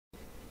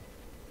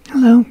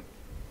Hello,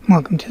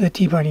 welcome to the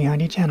Tea Party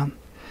Howdy channel.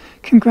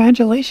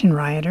 Congratulations,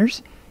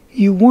 rioters.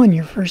 You won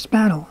your first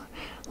battle.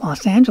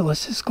 Los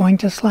Angeles is going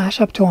to slash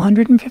up to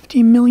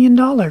 $150 million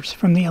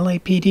from the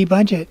LAPD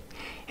budget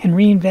and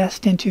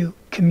reinvest into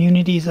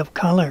communities of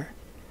color.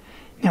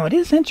 Now, it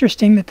is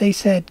interesting that they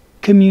said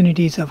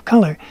communities of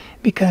color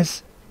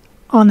because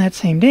on that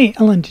same day,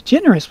 Ellen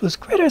DeGeneres was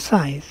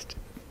criticized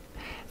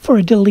for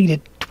a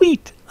deleted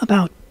tweet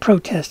about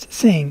protests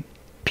saying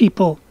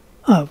people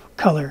of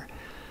color.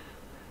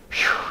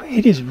 Whew,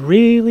 it is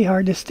really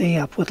hard to stay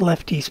up with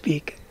lefty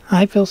speak.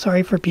 I feel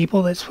sorry for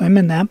people that swim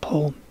in that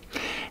pool.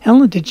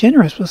 Ellen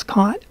DeGeneres was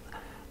caught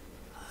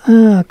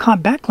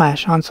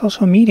backlash on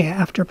social media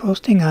after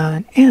posting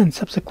and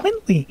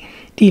subsequently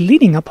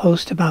deleting a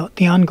post about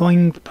the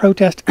ongoing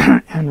protest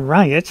and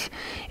riots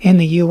in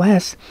the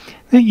U.S.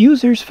 that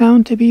users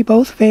found to be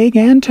both vague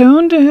and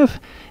tone deaf.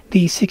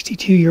 The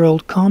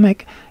 62-year-old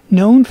comic,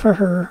 known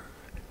for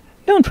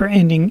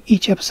ending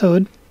each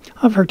episode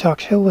of her talk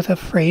show with a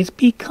phrase,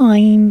 "Be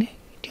kind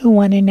to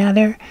one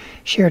another,"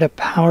 shared a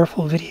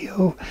powerful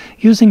video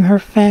using her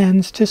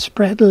fans to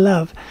spread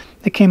love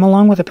that came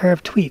along with a pair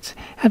of tweets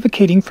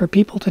advocating for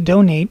people to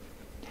donate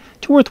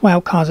to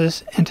worthwhile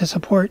causes and to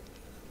support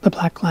the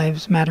Black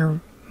Lives Matter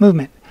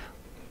movement.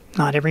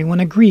 Not everyone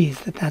agrees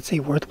that that's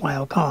a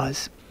worthwhile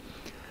cause.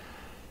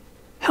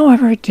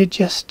 However, it did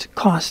just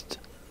cost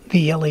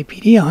the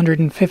LAPD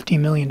 $150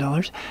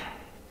 million.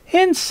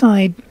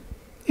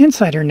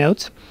 Insider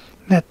notes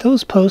that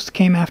those posts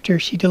came after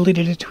she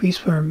deleted a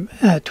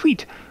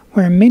tweet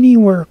where many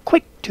were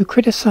quick to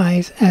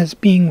criticize as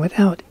being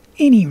without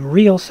any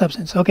real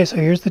substance. Okay, so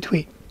here's the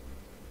tweet.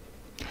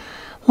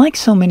 "Like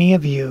so many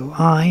of you,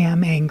 I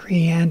am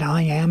angry and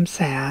I am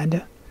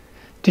sad,"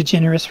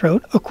 DeGeneres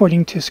wrote,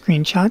 according to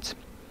screenshots.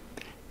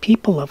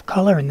 "People of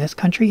color in this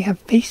country have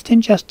faced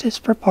injustice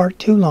for far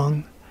too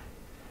long.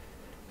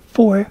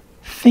 For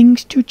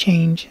things to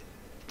change,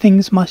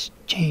 things must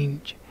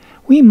change.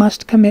 We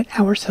must commit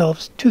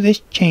ourselves to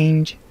this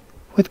change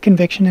with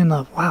conviction and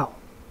love." Wow.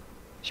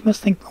 She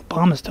must think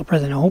Obama's still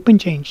president. Hope and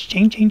change.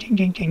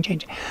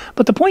 Change.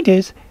 But the point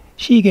is,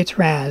 she gets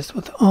razzed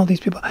with all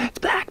these people. "It's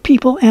black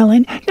people,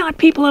 Ellen, not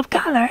people of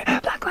color.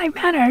 Black Lives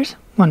Matters,"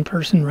 one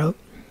person wrote.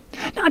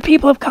 "Not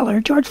people of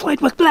color. George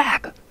Floyd was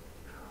black.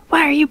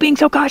 Why are you being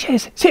so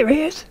cautious?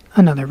 Serious?"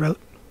 Another wrote.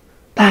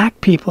 "Black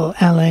people,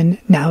 Ellen,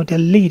 now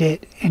delete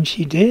it." And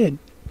she did.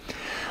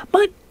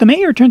 But the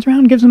mayor turns around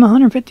and gives him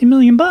 $150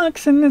 million,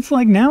 and it's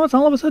like now it's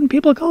all of a sudden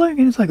people of color,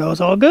 and it's like, oh,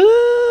 it's all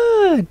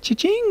good.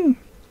 Cha-ching.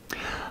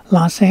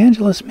 Los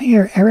Angeles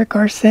Mayor Eric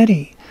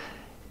Garcetti.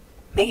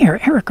 Mayor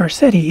Eric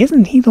Garcetti,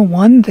 isn't he the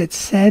one that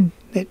said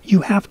that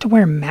you have to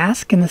wear a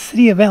mask in the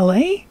city of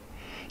LA?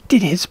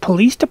 Did his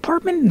police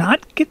department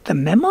not get the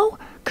memo?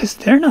 Because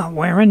they're not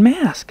wearing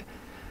masks.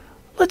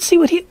 Let's see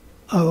what he...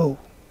 Oh,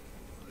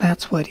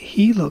 that's what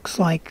he looks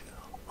like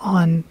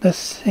on the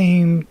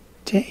same...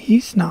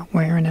 He's not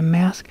wearing a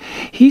mask.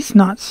 He's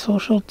not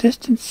social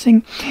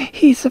distancing.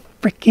 He's a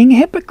freaking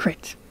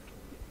hypocrite.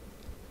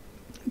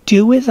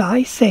 Do as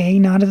I say,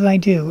 not as I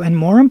do. And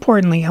more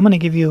importantly, I'm going to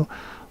give you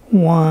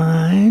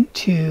 1,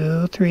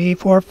 2, 3,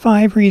 4,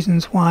 5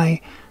 reasons why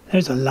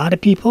there's a lot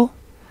of people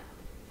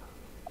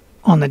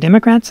on the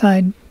Democrat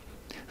side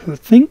who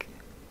think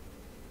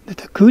that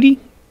the cootie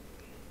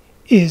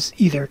is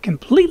either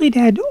completely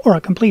dead or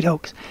a complete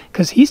hoax,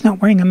 because he's not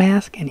wearing a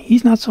mask and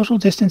he's not social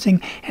distancing.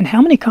 And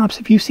how many cops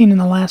have you seen in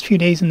the last few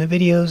days in the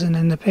videos and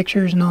in the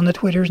pictures and on the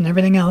Twitters and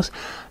everything else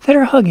that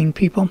are hugging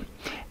people?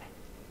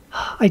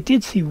 I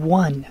did see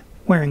one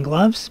wearing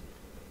gloves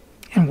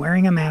and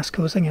wearing a mask.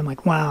 I'm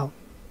like, wow,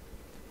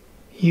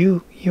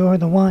 you're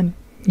the one.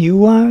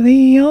 You are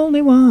the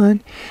only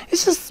one.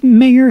 This is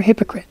Mayor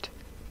Hypocrite.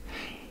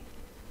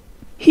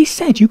 He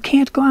said you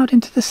can't go out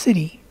into the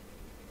city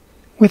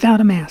without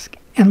a mask.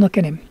 And look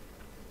at him.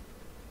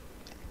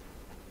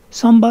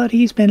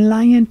 "Somebody's been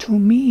lying to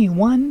me.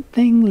 One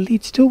thing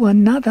leads to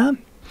another."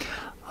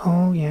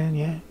 Oh,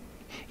 yeah.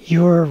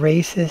 You're a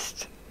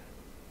racist.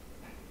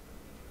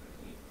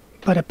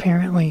 But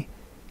apparently,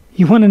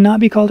 you want to not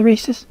be called a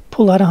racist?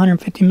 Pull out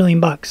 $150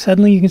 million.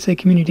 Suddenly you can say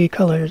community of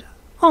colors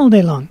all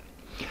day long.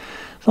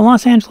 The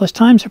Los Angeles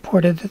Times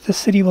reported that the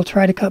city will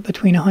try to cut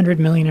between $100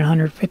 million and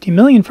 $150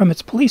 million from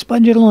its police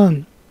budget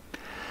alone.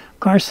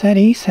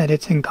 Garcetti said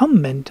it's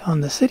incumbent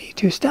on the city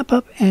to step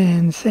up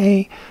and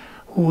say,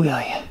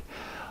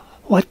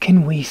 what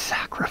can we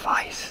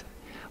sacrifice?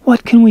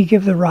 What can we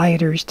give the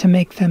rioters to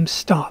make them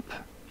stop?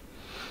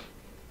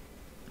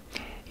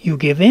 You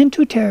give in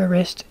to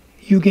terrorists,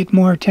 you get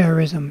more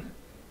terrorism.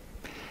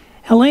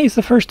 LA is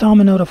the first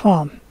domino to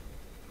fall.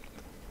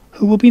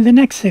 Who will be the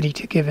next city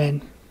to give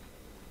in?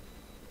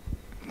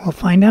 We'll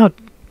find out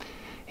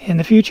in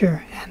the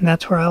future, and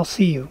that's where I'll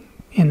see you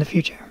in the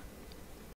future.